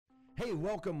Hey,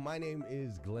 welcome. My name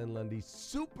is Glenn Lundy.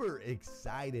 Super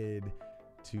excited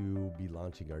to be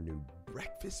launching our new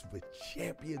Breakfast with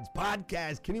Champions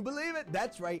podcast. Can you believe it?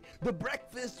 That's right. The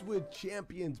Breakfast with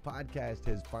Champions podcast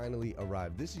has finally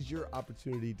arrived. This is your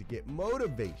opportunity to get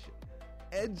motivation,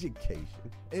 education,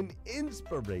 and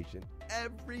inspiration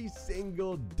every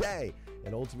single day.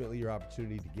 And ultimately, your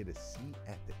opportunity to get a seat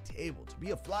at the table, to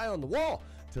be a fly on the wall,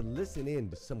 to listen in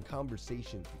to some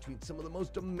conversations between some of the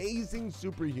most amazing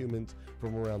superhumans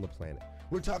from around the planet.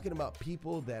 We're talking about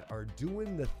people that are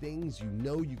doing the things you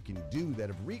know you can do, that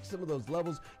have reached some of those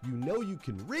levels you know you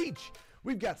can reach.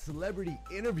 We've got celebrity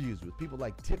interviews with people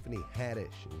like Tiffany Haddish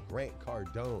and Grant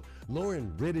Cardone,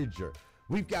 Lauren Rittiger.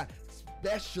 We've got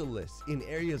specialists in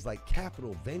areas like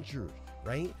capital ventures,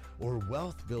 right? Or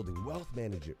wealth building, wealth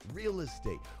management, real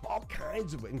estate, all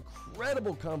kinds of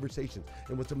incredible conversations.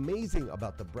 And what's amazing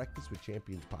about the Breakfast with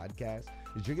Champions podcast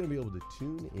is you're going to be able to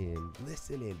tune in,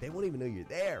 listen in. They won't even know you're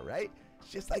there, right? It's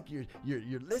just like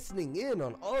you're listening in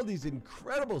on all these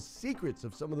incredible secrets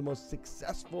of some of the most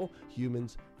successful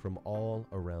humans from all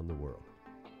around the world.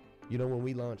 You know, when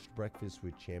we launched Breakfast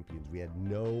with Champions, we had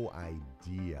no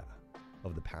idea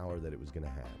of the power that it was going to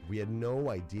have. We had no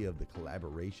idea of the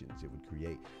collaborations it would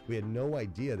create. We had no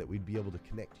idea that we'd be able to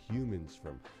connect humans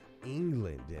from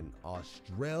England and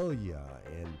Australia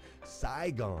and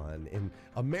Saigon and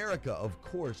America, of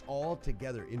course, all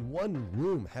together in one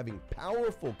room, having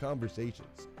powerful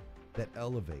conversations that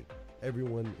elevate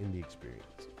everyone in the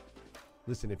experience.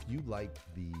 Listen, if you like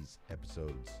these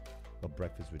episodes of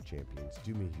Breakfast with Champions,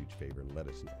 do me a huge favor and let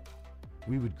us know.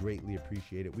 We would greatly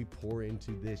appreciate it. We pour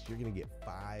into this. You're going to get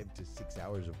 5 to 6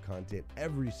 hours of content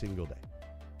every single day,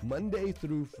 Monday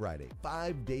through Friday,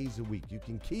 5 days a week. You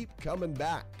can keep coming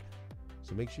back.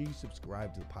 So make sure you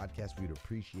subscribe to the podcast. We'd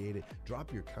appreciate it.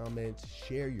 Drop your comments,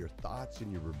 share your thoughts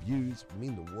and your reviews. It would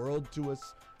mean the world to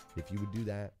us if you would do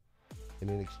that. And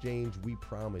in exchange, we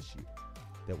promise you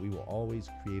that we will always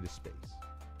create a space,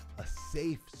 a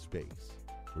safe space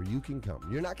where you can come.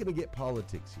 You're not going to get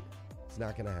politics here. It's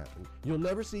not going to happen. You'll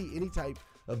never see any type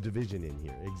of division in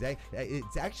here.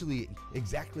 It's actually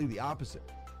exactly the opposite.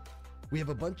 We have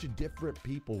a bunch of different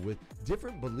people with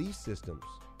different belief systems,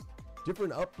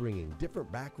 different upbringing, different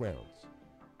backgrounds.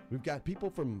 We've got people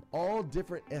from all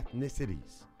different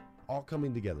ethnicities all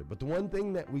coming together. But the one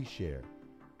thing that we share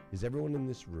is everyone in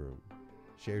this room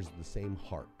shares the same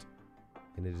heart.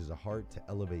 And it is a heart to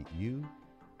elevate you,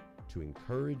 to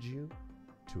encourage you,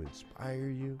 to inspire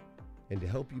you, and to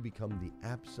help you become the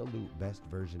absolute best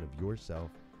version of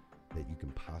yourself that you can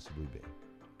possibly be.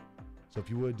 So if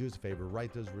you would, do us a favor,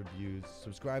 write those reviews,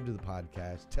 subscribe to the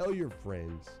podcast, tell your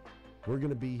friends. We're going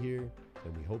to be here,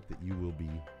 and we hope that you will be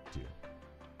too.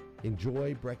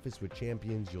 Enjoy Breakfast with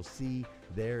Champions. You'll see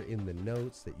there in the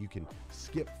notes that you can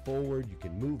skip forward, you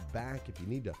can move back. If you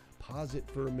need to pause it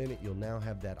for a minute, you'll now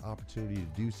have that opportunity to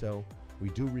do so. We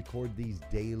do record these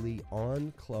daily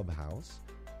on Clubhouse.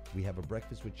 We have a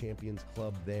Breakfast with Champions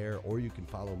club there, or you can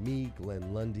follow me,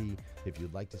 Glenn Lundy, if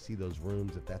you'd like to see those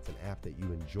rooms. If that's an app that you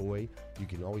enjoy, you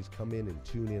can always come in and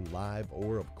tune in live,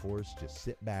 or of course, just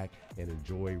sit back and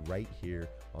enjoy right here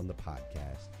on the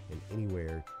podcast and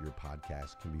anywhere your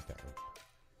podcast can be found.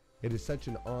 It is such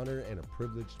an honor and a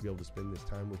privilege to be able to spend this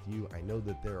time with you. I know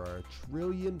that there are a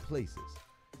trillion places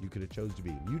you could have chose to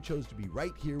be. You chose to be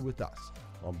right here with us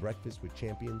on Breakfast with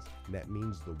Champions, and that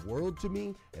means the world to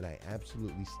me, and I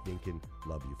absolutely stinking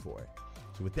love you for it.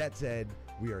 So with that said,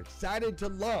 we are excited to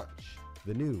launch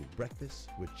the new Breakfast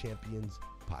with Champions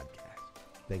podcast.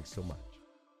 Thanks so much.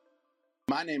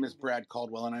 My name is Brad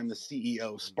Caldwell, and I'm the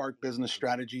CEO of Spark Business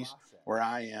Strategies, where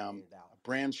I am a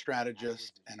brand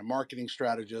strategist and a marketing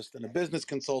strategist and a business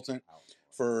consultant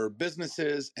for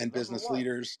businesses and business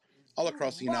leaders all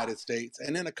across the United States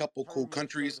and in a couple cool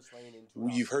countries.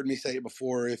 You've heard me say it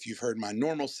before. If you've heard my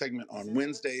normal segment on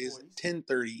Wednesdays,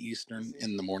 10:30 Eastern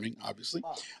in the morning, obviously,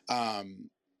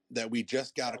 that we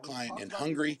just got a client in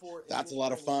Hungary. That's a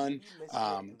lot of fun.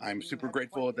 I'm super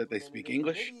grateful that they speak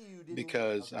English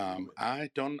because I'm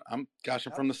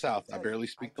from the South. I barely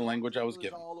speak the language I was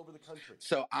given.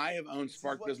 So I have owned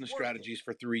Spark Business Strategies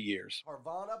for 3 years.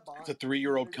 It's a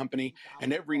 3-year-old company.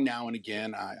 And every now and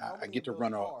again, I get to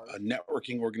run a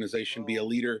networking organization, be a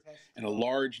leader in a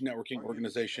large networking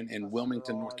organization in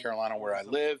Wilmington, North Carolina, where I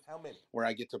live, where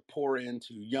I get to pour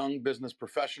into young business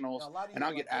professionals. And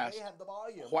I'll get asked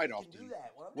quite often,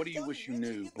 what do you wish you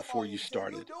knew before you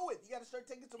started?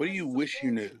 What do you wish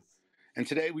you knew? And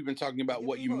today we've been talking about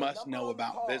what you must know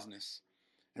about business.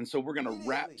 And so we're going to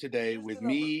wrap today with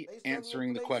me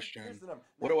answering the question,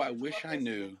 what do I wish I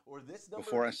knew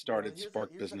before I started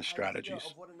Spark Business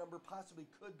Strategies?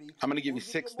 I'm going to give you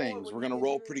 6 things. We're going to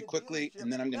roll pretty quickly,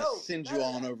 and then I'm going to send you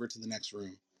on over to the next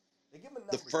room.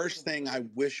 The first thing I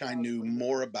wish I knew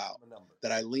more about,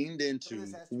 that I leaned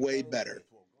into way better,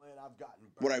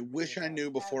 what I wish I knew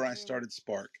before I started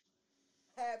Spark,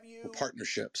 were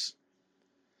partnerships.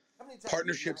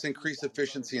 Partnerships increase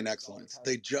efficiency and excellence.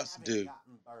 They just do.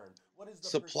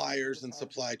 Suppliers and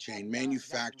supply chain,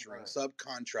 manufacturing,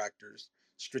 subcontractors,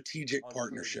 strategic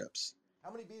partnerships.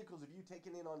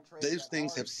 Those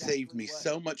things have saved me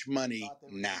so much money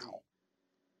now.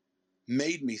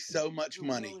 Made me so much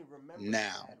money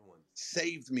now.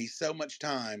 Saved me so much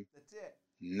time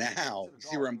now.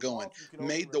 See where I'm going?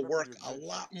 Made the work a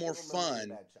lot more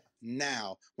fun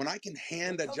now. When I can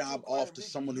hand a job off to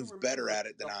someone who's better at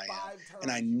it than I am,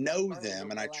 and I know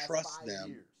them and I trust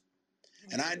them,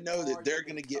 and I know that they're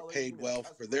going to get paid well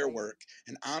for their work,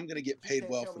 and I'm going to get paid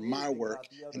well for my work,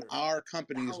 and our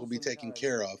companies will be taken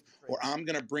care of, or I'm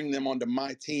going to bring them onto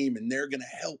my team and they're going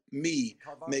to help me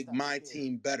make my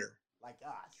team better.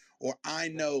 Or I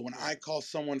know when I call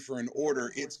someone for an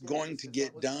order, it's going to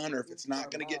get done, or if it's not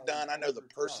going to get done, I know the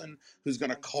person who's going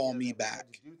to call me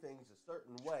back.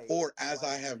 Or as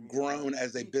I have grown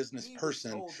as a business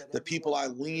person, the people I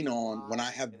lean on when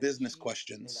I have business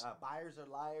questions.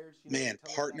 Man,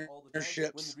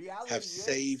 partnerships have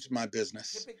saved my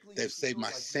business. They've saved my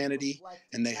sanity,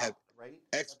 and they have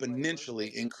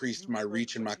exponentially increased my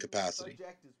reach and my capacity.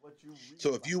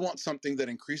 So if you want something that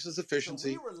increases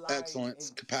efficiency, excellence,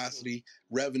 capacity,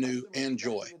 revenue, and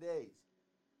joy,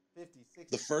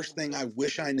 the first thing I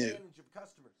wish I knew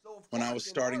when I was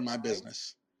starting my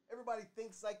business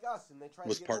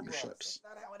was partnerships.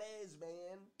 That's not how it is,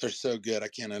 man. They're so good, I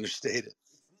can't understate it.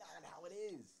 It's not how it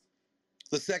is.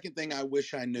 The second thing I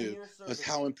wish I knew was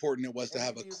how important it was to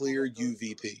have a clear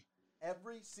UVP.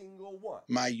 Every single one.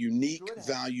 My unique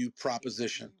value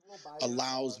proposition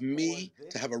allows me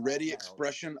to have a ready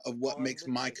expression of what makes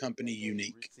my company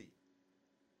unique.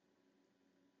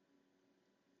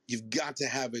 You've got to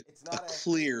have a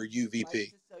clear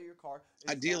UVP.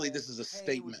 Ideally, this is a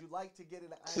statement.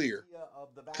 Clear,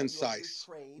 concise.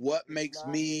 What makes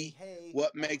me,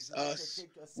 what makes us,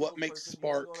 what makes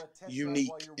Spark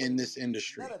unique in this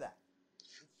industry?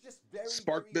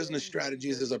 Spark Business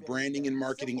Strategies is a branding and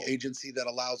marketing agency that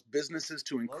allows businesses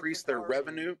to increase their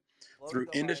revenue through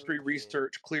industry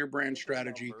research, clear brand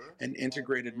strategy, and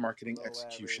integrated marketing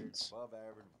executions.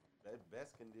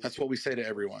 That's what we say to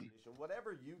everyone.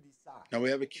 Now, we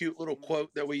have a cute little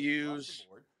quote that we use.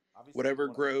 Whatever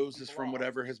grows is from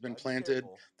whatever has been planted.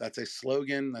 That's a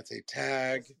slogan. That's a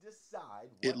tag.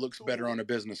 It looks better on a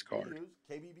business card.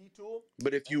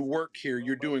 But if you work here,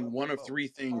 you're doing one of 3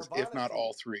 things, if not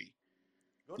all 3.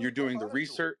 You're doing the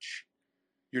research,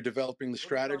 you're developing the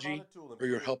strategy, or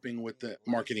you're helping with the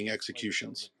marketing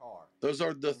executions. Those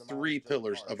are the 3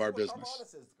 pillars of our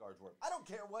business.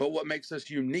 But what makes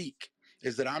us unique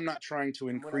is that I'm not trying to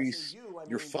increase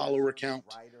your follower count.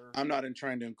 I'm not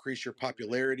trying to increase your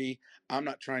popularity. I'm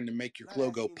not trying to make your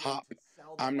logo pop.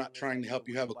 I'm not trying to help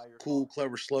you have a cool,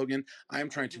 clever slogan. I am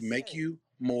trying to make you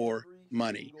more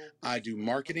money. I do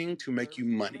marketing to make you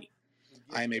money.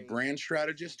 I am a brand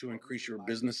strategist to increase your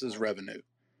business's revenue.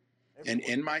 And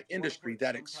in my industry,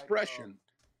 that expression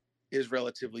is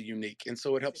relatively unique. And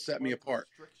so it helps set me apart.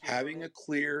 Having a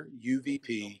clear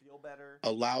UVP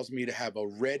allows me to have a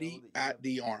ready at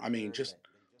the arm. I mean, just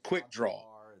quick draw.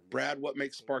 Brad, what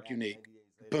makes Spark unique?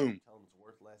 Boom.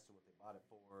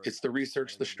 It's the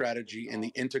research, the strategy, and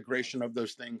the integration of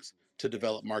those things to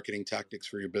develop marketing tactics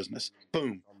for your business.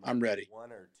 Boom, I'm ready.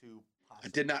 I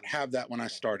did not have that when I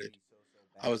started.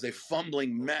 I was a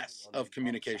fumbling mess of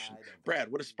communication.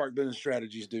 Brad, what does Spark Business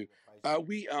Strategies do?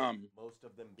 We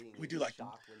do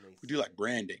like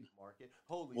branding.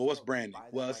 Well, what's branding?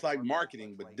 Well, it's like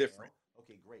marketing, but different.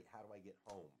 Okay, great. How do I get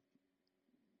home?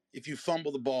 If you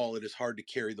fumble the ball, it is hard to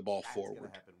carry the ball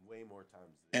forward.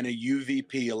 And a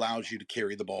UVP allows you to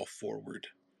carry the ball forward.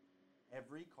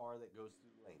 Every car that goes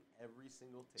through the lane, every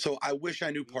single ticket. So I wish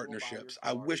I knew partnerships.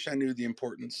 I wish I knew the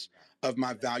importance of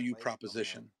my value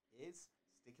proposition.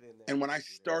 And when I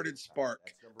started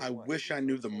Spark, I wish I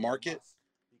knew the market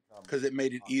because it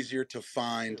made it easier to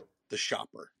find the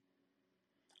shopper.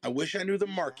 I wish I knew the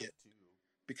market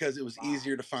because it was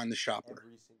easier to find the shopper.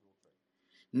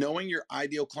 Knowing your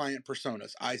ideal client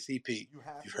personas, ICP.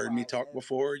 You've heard me talk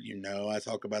before. You know I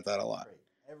talk about that a lot.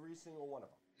 Every single one of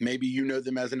them. Maybe you know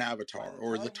them as an avatar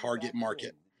or the target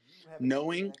market.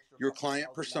 Knowing your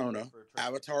client persona,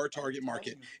 avatar, or target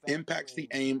market impacts the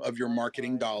aim of your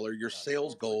marketing dollar, your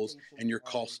sales goals, and your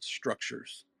cost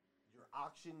structures.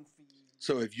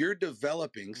 So if you're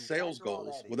developing sales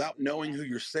goals without knowing who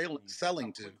you're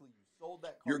selling to,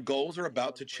 your goals are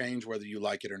about to change whether you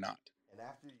like it or not.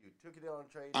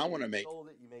 I want to make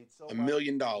 $1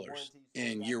 million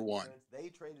in year one.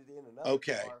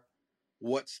 Okay,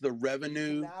 what's the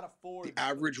revenue, the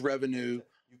average revenue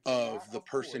of the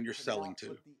person you're selling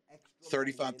to?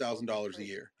 $35,000 a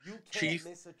year. Chief,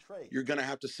 you're going to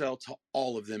have to sell to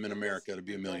all of them in America to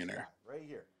be a millionaire. Right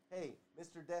here. Hey,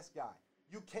 Mr. Desk Guy,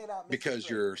 you cannot miss because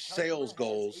your sales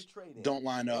goals don't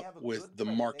line up with the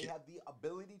market.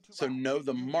 So know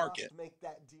the market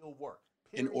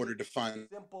in order to find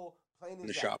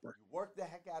the shopper. You work the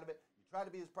heck out of it. You try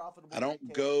to be as profitable. I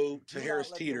don't go to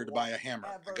Harris Teeter to buy a hammer.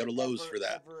 I go to Lowe's for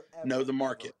that. Know the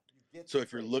market. So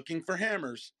if you're looking for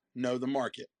hammers, know the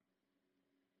market.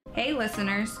 Hey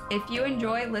listeners, if you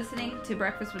enjoy listening to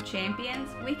Breakfast with Champions,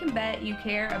 we can bet you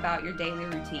care about your daily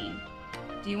routine.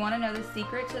 Do you want to know the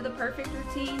secret to the perfect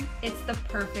routine? It's the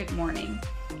perfect morning.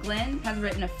 Glenn has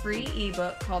written a free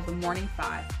ebook called The Morning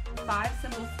 5, 5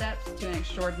 simple steps to an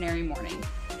extraordinary morning.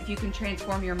 If you can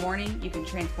transform your morning, you can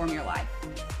transform your life.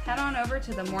 Head on over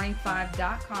to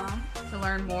themorning5.com to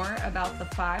learn more about the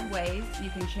 5 ways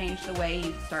you can change the way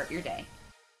you start your day.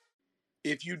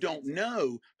 If you don't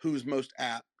know who's most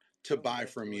apt to buy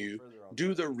from you,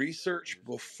 do the research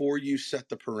before you set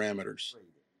the parameters.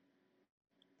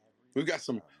 We've got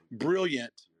some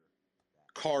brilliant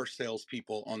car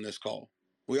salespeople on this call.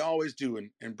 We always do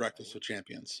in Breakfast with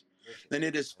Champions. And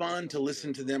it is fun to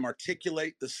listen to them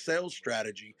articulate the sales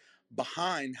strategy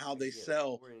behind how they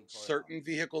sell certain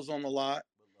vehicles on the lot,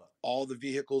 all the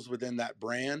vehicles within that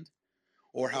brand,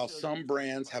 or how some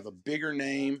brands have a bigger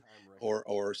name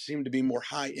or seem to be more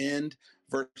high-end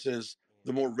versus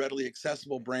the more readily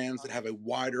accessible brands that have a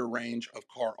wider range of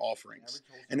car offerings.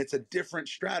 And it's a different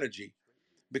strategy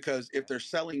because if they're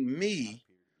selling me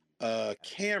a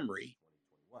Camry,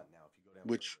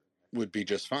 which would be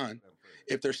just fine,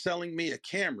 if they're selling me a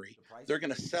Camry, they're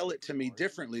going to sell it to me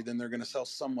differently than they're going to sell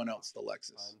someone else the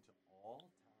Lexus.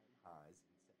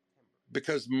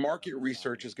 Because market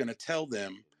research is going to tell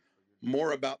them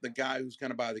more about the guy who's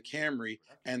going to buy the Camry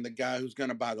and the guy who's going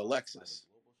to buy the Lexus.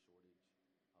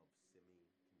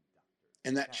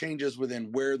 And that changes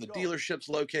within where the dealership's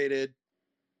located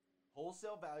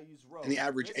and the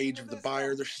average age of the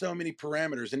buyer. There's so many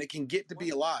parameters and it can get to be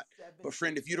a lot. But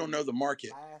friend, if you don't know the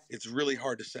market, it's really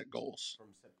hard to set goals.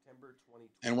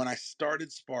 And when I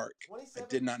started Spark, I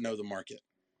did not know the market.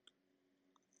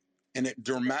 And it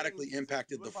dramatically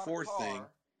impacted the fourth thing,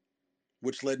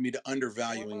 which led me to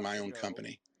undervaluing my own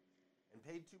company.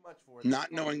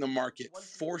 Not knowing the market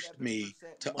forced me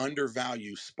to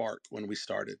undervalue Spark when we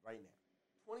started.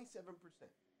 27%.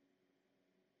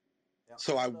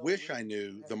 So I wish I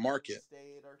knew the market,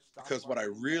 because what I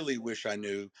really wish I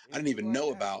knew, I didn't even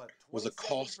know about, was a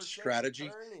cost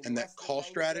strategy. And that cost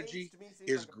strategy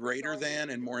is greater than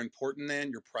and more important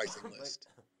than your pricing list.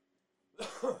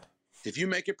 If you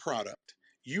make a product,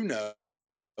 you know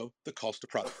the cost of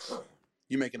products.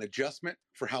 You make an adjustment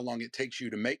for how long it takes you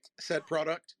to make said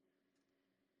product.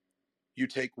 You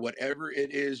take whatever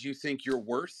it is you think you're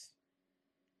worth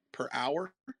per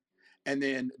hour and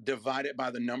then divide it by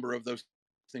the number of those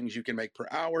things you can make per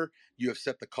hour. You have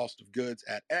set the cost of goods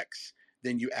at X,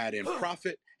 then you add in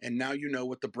profit, and now you know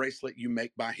what the bracelet you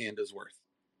make by hand is worth.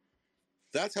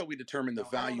 That's how we determine the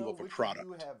value of a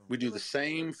product. We do the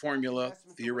same formula,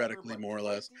 theoretically, more or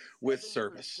less, with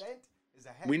service.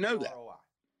 We know that.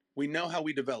 We know how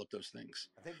we develop those things.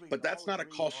 But that's not a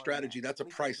cost strategy, that's a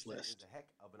price list.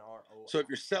 So if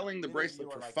you're selling the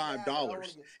bracelet for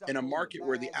 $5 in a market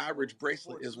where the average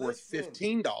bracelet is worth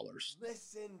 $15,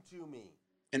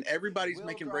 and everybody's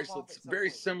making bracelets very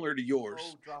similar to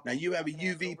yours. Now you have a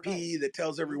UVP that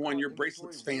tells everyone your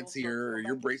bracelet's fancier or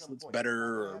your bracelet's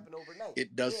better or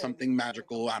it does something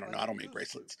magical. I don't know, I don't make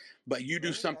bracelets. But you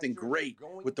do something great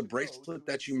with the bracelet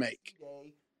that you make.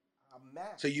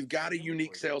 So you've got a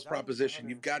unique sales proposition.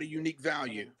 You've got a unique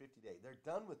value.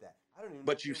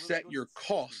 But you set your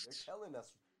costs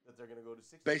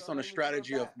based on a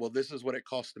strategy of, well, this is what it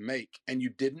costs to make. And you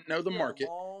didn't know the market.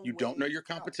 You don't know your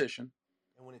competition.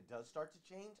 And when it does start to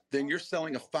change, then you're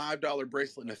selling a $5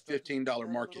 bracelet in a $15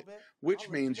 market, which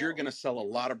means you're going to sell a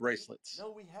lot of bracelets.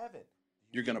 No, we haven't.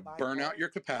 You're going to burn out your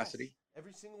capacity.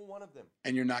 Every single one of them.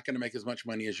 And you're not going to make as much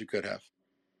money as you could have.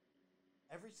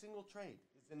 Every single trade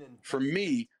is an investment. For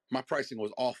me, My pricing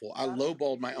was awful. I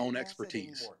lowballed my own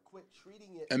expertise,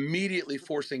 immediately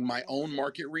forcing my own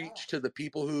market reach to the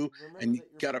people who, and you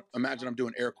got to imagine I'm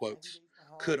doing air quotes,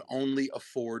 could only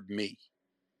afford me.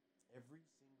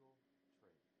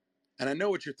 And I know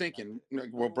what you're thinking.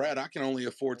 Well, Brad, I can only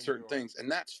afford certain things,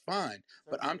 and that's fine.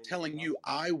 But I'm telling you,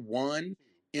 I won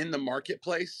in the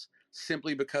marketplace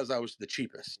simply because I was the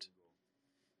cheapest.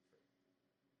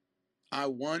 I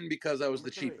won because I was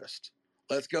the cheapest.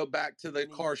 Let's go back to the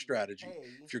car strategy.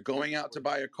 If you're going out to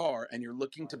buy a car and you're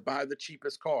looking to buy the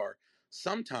cheapest car,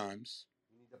 sometimes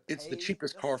it's the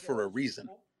cheapest car for a reason.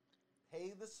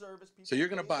 So you're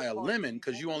going to buy a lemon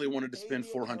because you only wanted to spend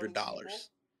 $400.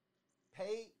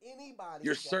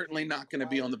 You're certainly not going to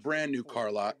be on the brand new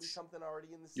car lots.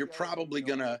 You're probably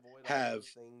going to have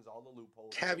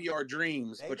caviar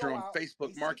dreams, but you're on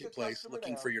Facebook Marketplace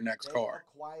looking for your next car.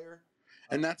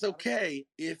 And that's okay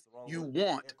if you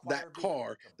want that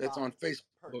car that's on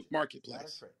Facebook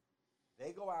Marketplace.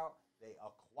 They go out, they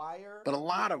acquire. But a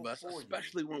lot of us,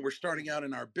 especially when we're starting out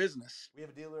in our business, we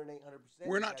have a dealer in 800%.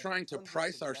 We're not trying to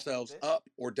price ourselves up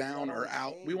or down or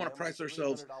out. We want to price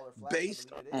ourselves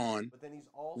based on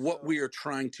what we are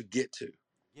trying to get to.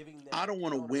 I don't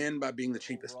want to win by being the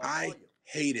cheapest. I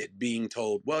hated being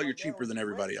told, well, you're cheaper than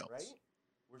everybody else.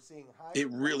 It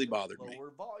really bothered me.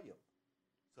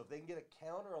 So if they can get a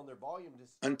counter on their volume,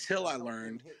 until I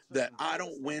learned that I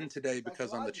don't win today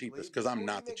because I'm the cheapest, because I'm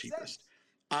not the cheapest.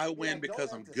 I win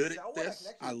because I'm good at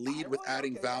this. I lead with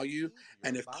adding value.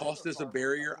 And if cost is a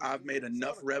barrier, I've made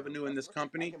enough revenue in this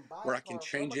company where I can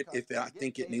change it if I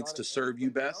think it needs to serve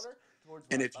you best.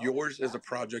 And if yours is a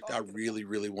project I really,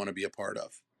 really want to be a part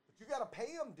of. You got to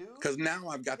pay them, dude. Because now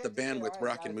I've got the bandwidth where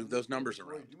I can move those numbers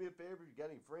around. Do me a favor, you got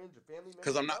any friends or family members?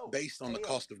 Because I'm not based on the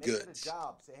cost of goods.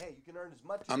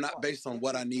 I'm not based on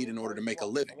what I need in order to make a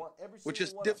living, which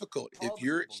is difficult. If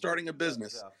you're starting a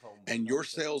business and your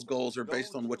sales goals are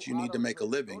based on what you need to make a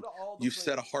living, you've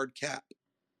set a hard cap.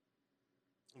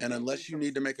 And unless you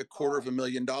need to make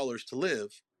 $250,000 to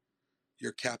live,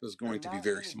 your cap is going to be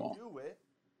very small.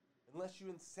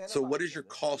 So what is your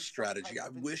cost strategy? I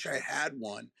wish I had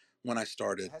one when I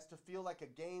started. It has to feel like a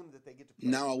game that they get to play.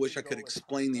 Now I wish I could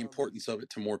explain the importance of it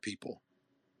to more people.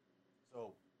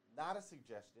 So not a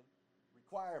suggestion,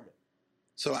 requirement.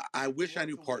 So I wish I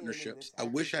knew partnerships. I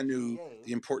wish I knew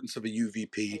the importance of a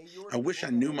UVP. I wish I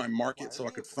knew my market so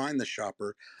I could find the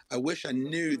shopper. I wish I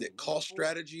knew that cost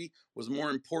strategy was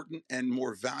more important and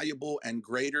more valuable and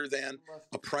greater than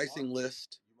a pricing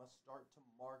list.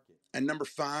 And number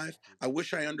 5, I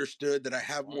wish I understood that I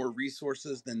have more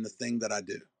resources than the thing that I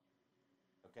do.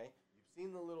 Okay, you've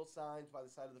seen the little signs by the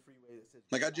side of the freeway that says,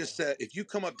 like I just said, if you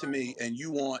come up to me and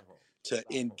you want to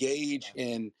engage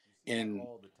in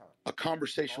a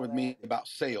conversation with me about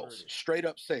sales, straight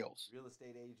up sales, real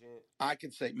estate agent, I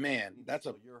can say, man, that's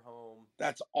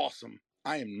awesome.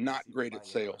 I am not great at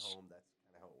sales.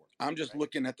 I'm just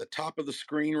looking at the top of the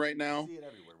screen right now,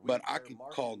 but I can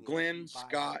call Glenn,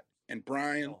 Scott, and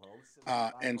Brian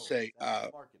and say,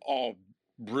 all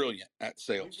brilliant at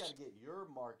sales.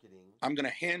 I'm going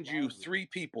to hand you 3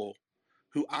 people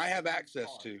who I have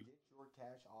access to.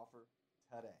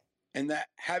 And that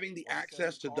having the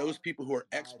access to those people who are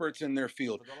experts in their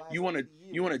field, you want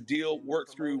to work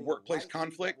through workplace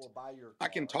conflict. I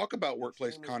can talk about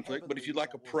workplace conflict, but if you'd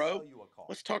like a pro,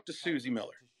 let's talk to Susie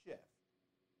Miller.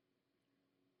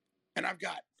 And I've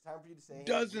got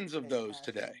dozens of those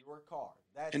today.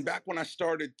 And back when I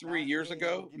started 3 years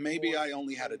ago, maybe I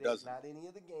only had a dozen.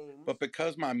 But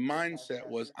because my mindset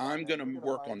was I'm going to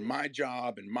work on my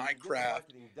job and my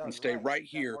craft and stay right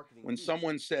here, when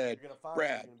someone said,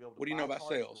 Brad, what do you know about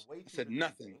sales? I said,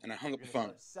 nothing, and I hung up the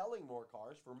phone.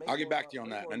 I'll get back to you on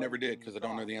that. And I never did because I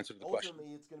don't know the answer to the question.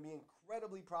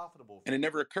 And it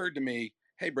never occurred to me,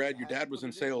 hey, Brad, your dad was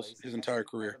in sales his entire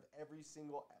career.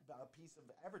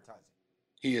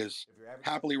 He is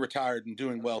happily retired and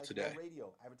doing well today.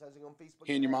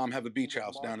 He and your mom have a beach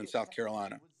house down in South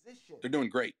Carolina. They're doing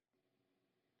great.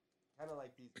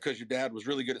 Because your dad was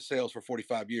really good at sales for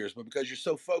 45 years, but because you're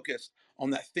so focused on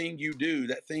that thing you do,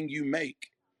 that thing you make,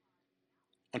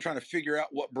 on trying to figure out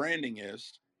what branding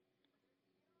is,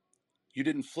 you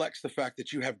didn't flex the fact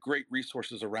that you have great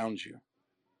resources around you.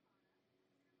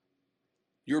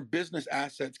 Your business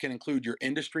assets can include your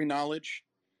industry knowledge.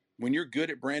 When you're good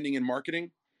at branding and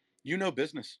marketing, you know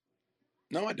business.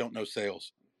 No, I don't know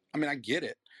sales. I mean, I get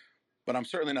it, but I'm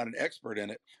certainly not an expert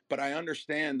in it. But I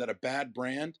understand that a bad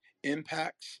brand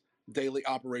impacts daily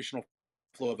operational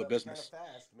flow of a business.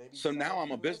 So now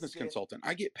I'm a business consultant.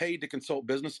 I get paid to consult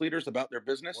business leaders about their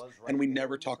business, and we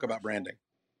never talk about branding.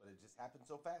 happened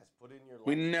so fast. Put in your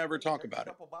We license never plate, talk check a about it.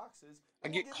 couple boxes, I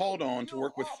and we'll get give called you a on to real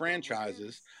work with offer franchises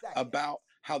within seconds. about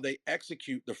how they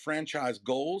execute the franchise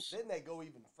goals Then they go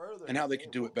even further and how they say,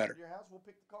 could do "We'll it better." come to your house, we'll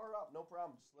pick the car up, no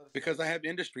problem. Just let us Because know." I have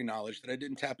industry knowledge that I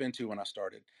didn't tap into when I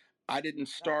started. I didn't Now,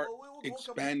 start we'll come pick the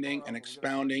expanding car and up, and we're gonna charge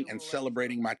expounding you a and little extra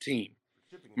celebrating my team. for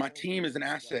shipping and My team is an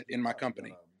handling. You gotta asset get in my it done. You company.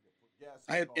 gotta put gas in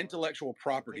I the have car. intellectual You gotta pay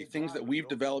property, a things that driver. we've Don't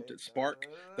developed forget. at Spark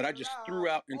that I just threw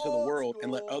out into the Old world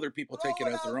and let school. other people take Throw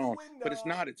it it as their out the own. But it's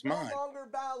window. not, it's No mine. longer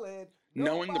valid.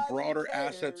 Knowing the Nobody broader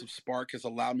cares. assets of Spark has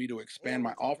allowed me to And expand we my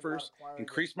talked about offers, acquiring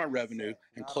increase an my revenue, asset,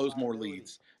 and not a close more liability.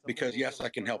 leads. Some Because people yes, feel I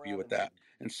like can running help you around with and that.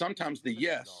 And sometimes the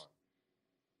dividends yes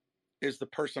on. is the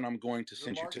person I'm going to Your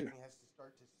send you to. marketing has to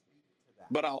start to speak to that.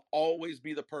 But I'll always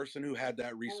be the person who had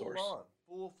that resource. Full on,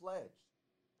 full-fledged.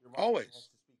 Your marketing Always. has to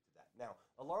speak to that. Now,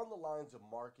 along the lines of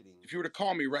marketing, If you were to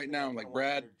call me right thing now I and kinda like, wanna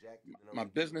Brad, interject, and then I'm my gonna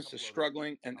give you a business is couple other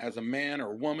struggling, and as a opportunities man to or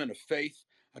start woman calling. of faith,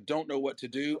 I don't know what to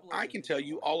There's a do. couple I other can things tell I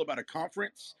you wanna all talk about a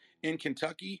conference in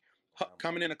Kentucky around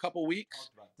coming in a marketing. couple We weeks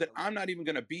talked about that telling I'm not even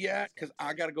going to be I at just because gotta tell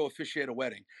I you. got to go officiate a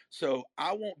wedding. So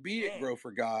I won't be at And Grow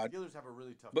for God, dealers have a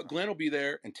really tough but time. Glenn will be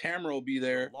there, and Tamara will be For the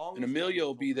there, and longest time, Amelia we will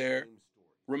told be the there. same story.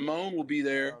 So Ramon much will be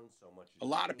money's there. down, so much is A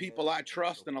lot of payment, people I and so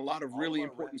trust and a forth. lot of All really our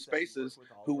important reps that we work spaces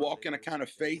with, all who of our walk in a leaders, kind of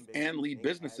they faith can and basically lead make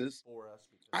ads businesses. for us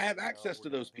I because, have you know, access we're to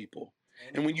gonna those pay people.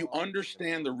 10 And when you cars, we're gonna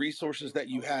understand the put our something, that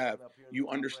you have, up here in you the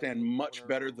top understand right-hand much corner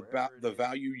better or wherever it the is.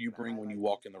 value you We're gonna bring when you highlight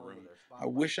walk their in the phone or room. their I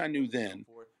spotlight, wish so I on knew and so then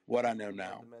forth. what This I is know what we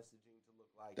want now, the messaging to look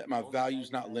like. that my Only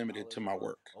value's not limited $99 to a my month,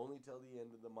 work. only till the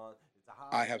end of the month. It's a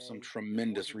I have some holiday,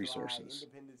 tremendous 4th of July, resources.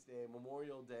 Independence Day,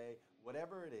 Memorial Day,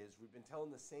 whatever it is. We've been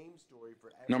telling the same story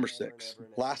forever Number and ever and 6, ever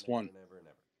and ever last and ever one. and ever and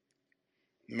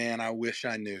ever. Man, I wish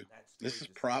I knew. That story This is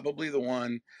just probably the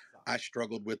one sucks. I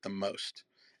struggled with the most.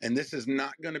 And this is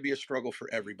not going to be a struggle for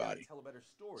You've gotta everybody. tell a better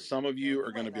story. Some of Now, you you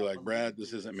are going to might be not like, Brad, believe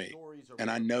this me, isn't but me. stories are And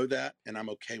I more know important. that, and I'm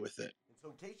okay with it. And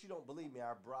so in case you don't believe me,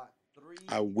 I brought 3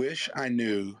 I wish I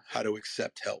knew how to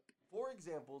accept help. 4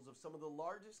 examples of some of the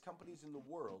largest companies in the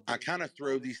world. I kind of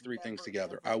throw these 3 things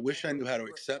together. I wish I knew how to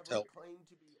accept help.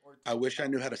 I wish I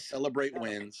knew how to celebrate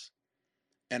wins.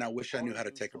 And I wish I knew how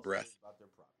to take a breath.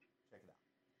 Check it out.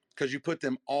 Because you put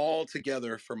them all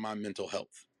together for my mental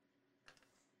health.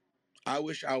 I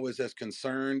wish I was as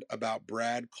concerned about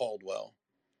Brad Caldwell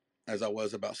as I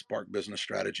was about Spark Business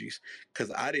Strategies,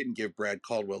 because I didn't give Brad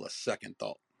Caldwell a second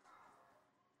thought.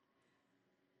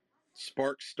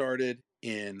 Spark started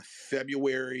in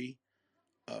February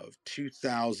of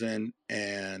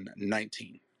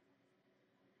 2019.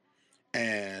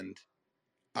 And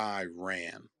I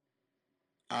ran.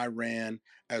 I ran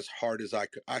as hard as I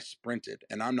could. I sprinted,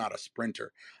 and I'm not a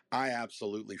sprinter. I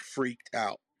absolutely freaked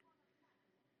out.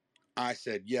 I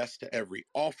said yes to every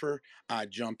offer. I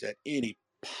jumped at any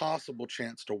possible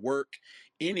chance to work,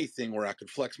 anything where I could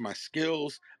flex my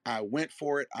skills. I went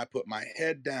for it. I put my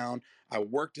head down. I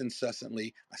worked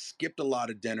incessantly. I skipped a lot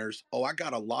of dinners. Oh, I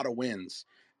got a lot of wins,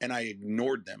 and I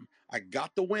ignored them. I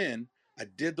got the win. I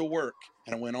did the work,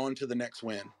 and I went on to the next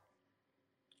win.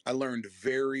 I learned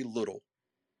very little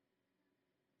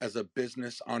as a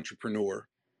business entrepreneur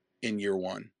in year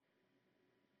 1.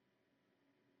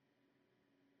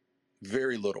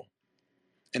 Very little.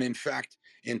 And in fact,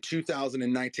 in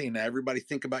 2019, now everybody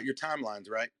think about your timelines,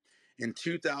 right? In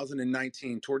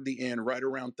 2019, toward the end, right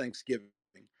around Thanksgiving,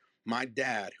 my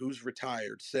dad, who's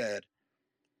retired, said,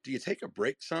 "Do you take a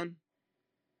break, son?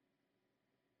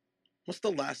 What's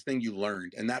the last thing you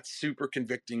learned?" And that's super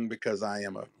convicting because I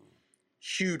am a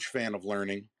huge fan of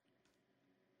learning.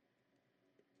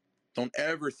 Don't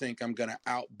ever think I'm going to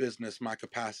out-business my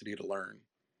capacity to learn.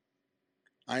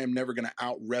 I am never going to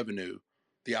out-revenue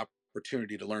the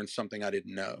opportunity to learn something I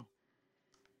didn't know.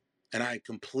 And I had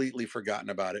completely forgotten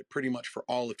about it pretty much for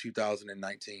all of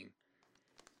 2019.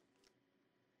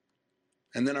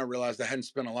 And then I realized I hadn't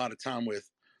spent a lot of time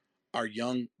with our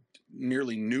young,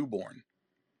 nearly newborn,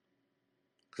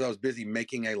 because I was busy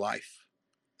making a life.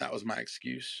 That was my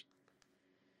excuse.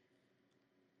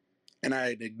 And I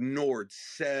had ignored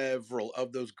several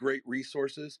of those great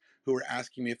resources who were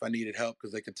asking me if I needed help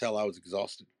because they could tell I was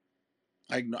exhausted.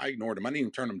 I ignored them. I didn't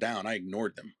even turn them down. I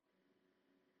ignored them.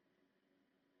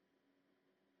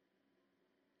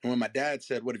 And when my dad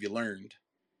said, "What have you learned?"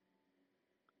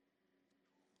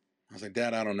 I was like,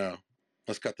 "Dad, I don't know.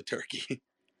 Let's cut the turkey."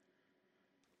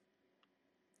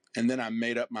 And then I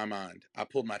made up my mind. I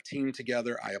pulled my team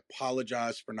together. I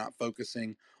apologized for not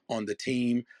focusing on the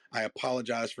team. I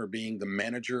apologized for being the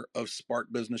manager of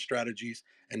Spark Business Strategies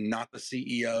and not the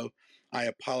CEO. I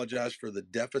apologized for the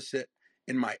deficit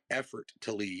in my effort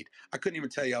to lead. I couldn't even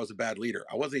tell you I was a bad leader.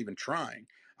 I wasn't even trying.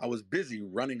 I was busy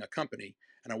running a company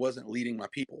and I wasn't leading my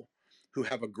people. who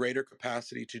have a greater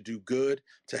capacity to do good,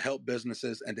 to help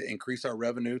businesses, and to increase our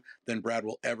revenue than Brad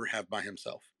will ever have by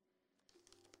himself.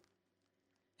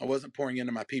 I wasn't pouring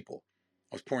into my people.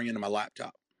 I was pouring into my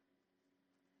laptop.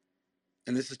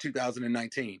 And this is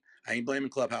 2019. I ain't blaming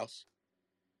Clubhouse.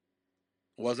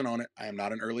 I wasn't on it. I am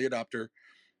not an early adopter.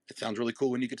 It sounds really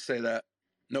cool when you get to say that.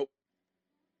 Nope.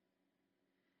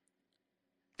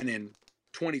 And in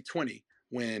 2020,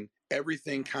 when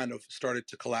everything kind of started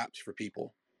to collapse for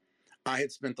people, I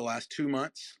had spent the last 2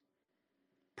 months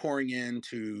pouring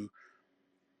into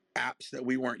apps that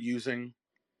we weren't using,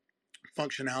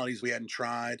 functionalities we hadn't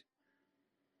tried.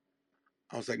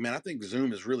 I was like, man, I think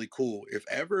Zoom is really cool. If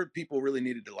ever people really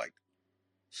needed to like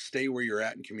stay where you're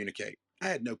at and communicate, I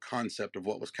had no concept of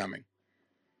what was coming.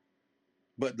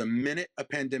 But the minute a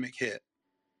pandemic hit,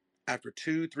 after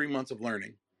 2-3 months of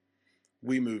learning,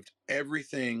 we moved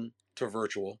everything to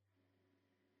virtual.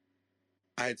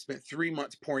 I had spent 3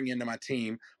 months pouring into my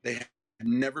team. They had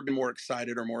never been more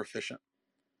excited or more efficient.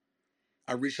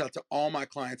 I reached out to all my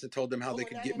clients and told them how they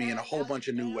could get me in a whole bunch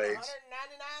of new ways. $199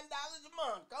 a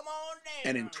month. Come on down.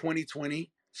 And in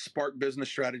 2020, Spark Business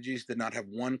Strategies did not have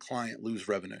one client lose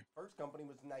revenue. First company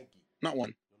was Nike. Not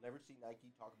one. You'll never see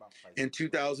Nike talk about pricing. In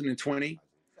 2020,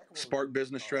 Spark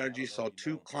Business Strategies saw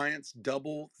 2 clients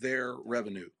double their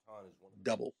revenue.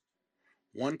 Double.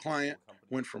 One client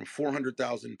went from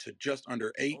 400,000 to just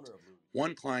under 8.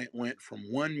 One client went from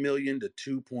 1 million to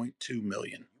 2.2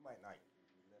 million. You might not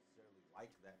necessarily like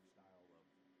that style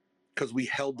of, because we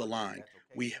held the line.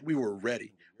 We were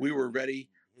ready. We were ready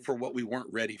for what we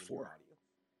weren't ready for.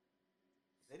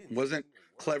 It wasn't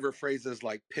clever phrases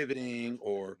like pivoting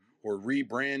or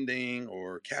rebranding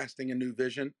or casting a new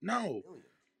vision. No,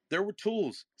 there were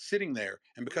tools sitting there.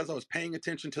 And because I was paying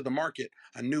attention to the market,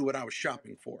 I knew what I was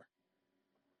shopping for.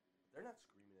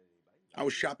 I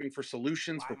was shopping for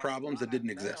solutions for problems that didn't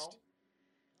exist.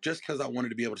 Just because I wanted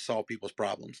to be able to solve people's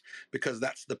problems, because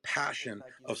that's the passion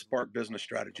of Spark Business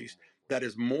Strategies. That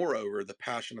is, moreover, the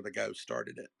passion of the guy who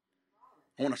started it.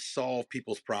 I want to solve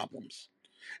people's problems.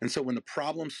 And so when the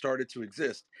problems started to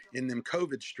exist in them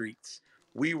COVID streets,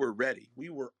 we were ready. We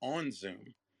were on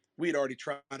Zoom. We had already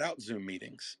tried out Zoom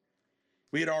meetings.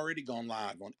 We had already gone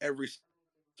live on every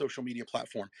social media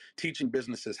platform, teaching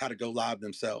businesses how to go live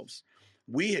themselves.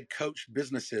 We had coached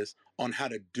businesses on how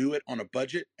to do it on a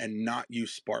budget and not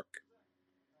use Spark.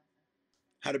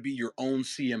 How to be your own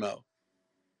CMO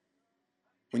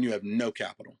when you have no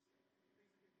capital.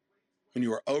 When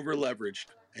you are over leveraged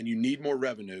and you need more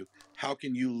revenue, how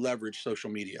can you leverage social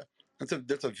media?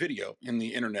 That's a video in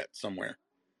the internet somewhere.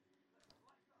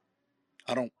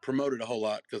 I don't promote it a whole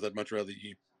lot because I'd much rather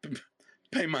you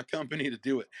pay my company to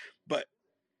do it. But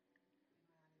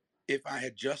if I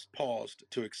had just paused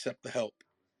to accept the help,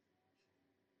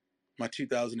 my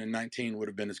 2019 would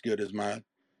have been as good as my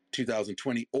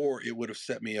 2020, or it would have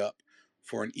set me up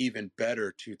for an even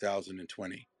better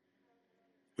 2020,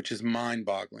 which is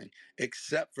mind-boggling,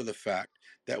 except for the fact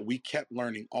that we kept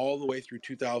learning all the way through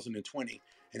 2020.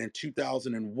 And in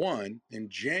 2001, in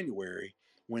January,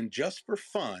 when just for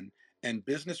fun and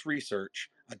business research,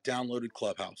 I downloaded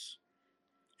Clubhouse.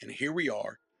 And here we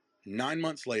are, 9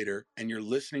 months later, and you're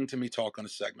listening to me talk on a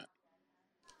segment.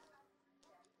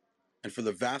 And for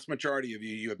the vast majority of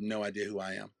you, you have no idea who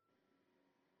I am.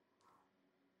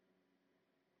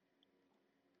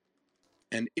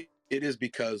 And it is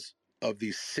because of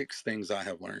these 6 things I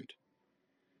have learned.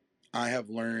 I have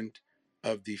learned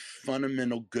of the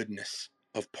fundamental goodness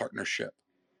of partnership.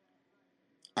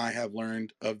 I have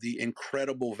learned of the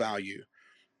incredible value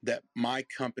that my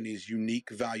company's unique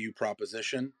value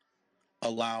proposition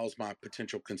allows my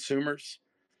potential consumers,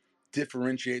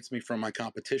 differentiates me from my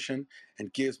competition,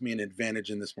 and gives me an advantage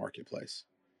in this marketplace.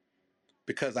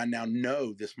 Because I now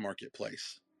know this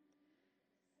marketplace.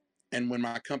 And when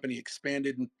my company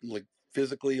expanded, like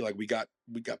physically, like we got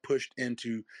pushed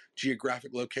into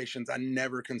geographic locations I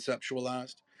never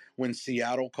conceptualized. When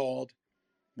Seattle called,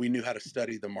 we knew how to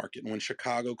study the market. And when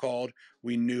Chicago called,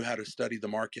 we knew how to study the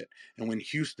market. And when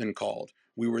Houston called,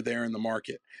 we were there in the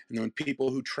market. And then when people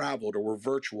who traveled or were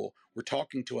virtual were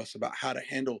talking to us about how to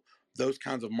handle those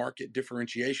kinds of market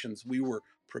differentiations, we were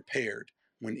prepared.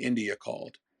 When India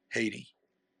called, Haiti,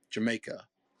 Jamaica,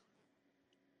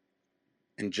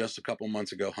 and just a couple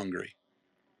months ago, Hungary.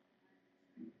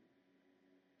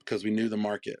 Because we knew the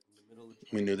market,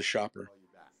 we knew the shopper.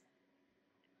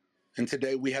 And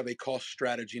today we have a cost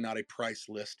strategy, not a price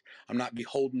list. I'm not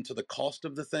beholden to the cost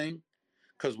of the thing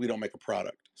because we don't make a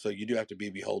product. So you do have to be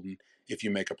beholden if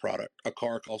you make a product. A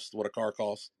car costs what a car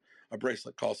costs. A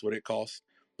bracelet costs what it costs.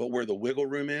 But where the wiggle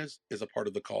room is a part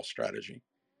of the cost strategy.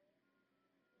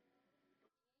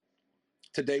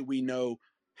 Today, we know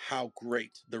how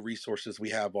great the resources we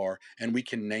have are, and we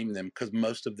can name them because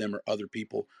most of them are other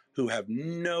people who have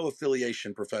no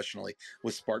affiliation professionally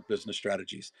with Spark Business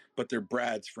Strategies, but they're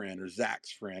Brad's friend or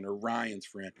Zach's friend or Ryan's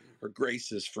friend or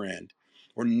Grace's friend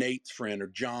or Nate's friend or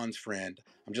John's friend.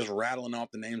 I'm just rattling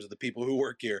off the names of the people who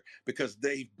work here because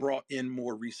they've brought in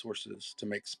more resources to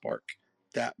make Spark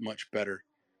that much better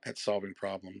at solving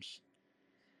problems.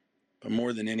 But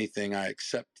more than anything, I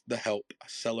accept the help, I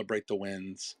celebrate the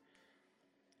wins,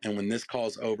 and when this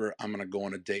call's over, I'm going to go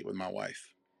on a date with my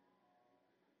wife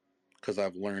because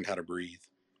I've learned how to breathe.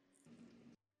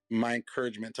 My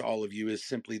encouragement to all of you is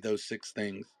simply those 6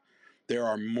 things. There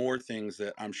are more things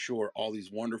that I'm sure all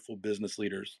these wonderful business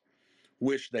leaders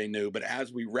wish they knew. But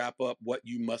as we wrap up what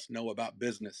you must know about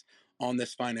business on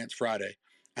this Finance Friday,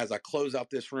 as I close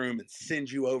out this room and send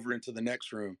you over into the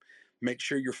next room, make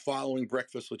sure you're following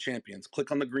Breakfast with Champions.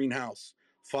 Click on the greenhouse,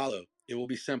 follow. It will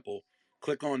be simple.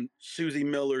 Click on Susie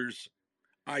Miller's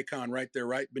icon right there,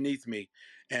 right beneath me,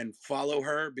 and follow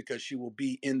her because she will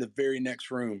be in the very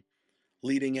next room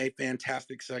leading a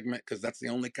fantastic segment because that's the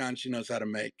only kind she knows how to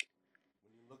make.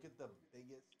 When you look at the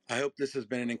biggest, I hope this has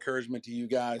been an encouragement to you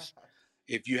guys.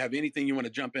 If you have anything you want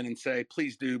to jump in and say,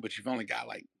 please do, but you've only got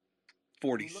like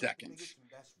 40 when you look at the seconds. biggest and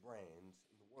best brands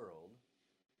in the world,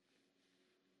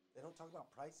 they don't talk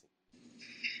about pricing.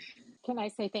 Can I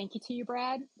say thank you to you,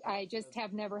 Brad? I just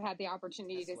have never had the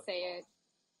opportunity to say it.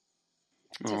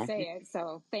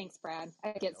 So thanks, Brad.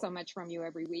 I get so much from you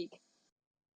every week.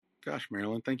 Gosh,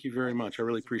 Marilyn, thank you very much. I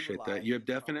really appreciate that. You have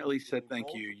definitely said thank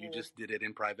you. You just did it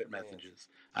in private messages.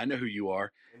 I know who you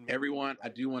are. Everyone, I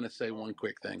do want to say one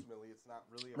quick thing.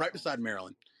 Right beside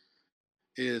Marilyn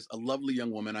is a lovely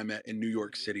young woman I met in New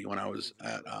York City when I was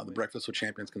at the Breakfast with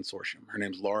Champions Consortium. Her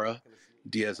name's Laura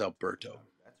Diaz-Alberto.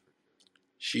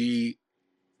 She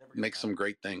makes some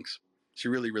great things. She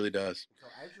really, really does.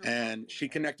 And she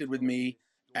connected with me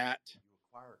at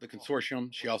the consortium.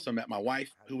 She also met my wife,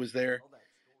 who was there.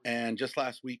 And just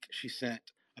last week, she sent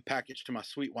a package to my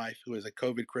sweet wife, who is a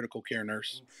COVID critical care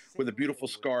nurse, with a beautiful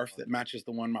scarf that matches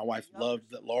the one my wife loved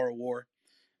that Laura wore,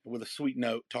 with a sweet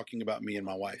note talking about me and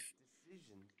my wife.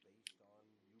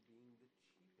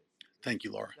 Thank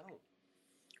you, Laura.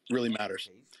 Really matters.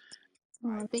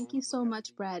 Oh, thank you so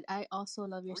much, Brad. I also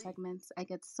love your segments. I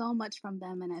get so much from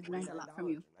them, and I've learned a lot from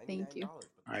you. Thank you.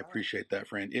 I appreciate that,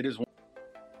 friend. It is.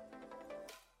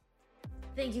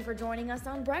 Thank you for joining us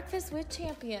on Breakfast with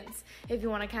Champions. If you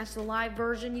want to catch the live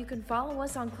version, you can follow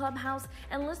us on Clubhouse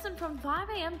and listen from 5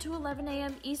 a.m. to 11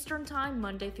 a.m. Eastern Time,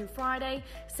 Monday through Friday,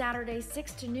 Saturdays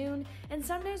 6 to noon, and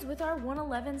Sundays with our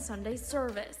 1:11 Sunday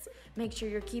service. Make sure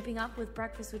you're keeping up with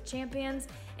Breakfast with Champions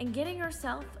and getting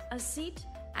yourself a seat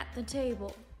at the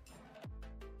table.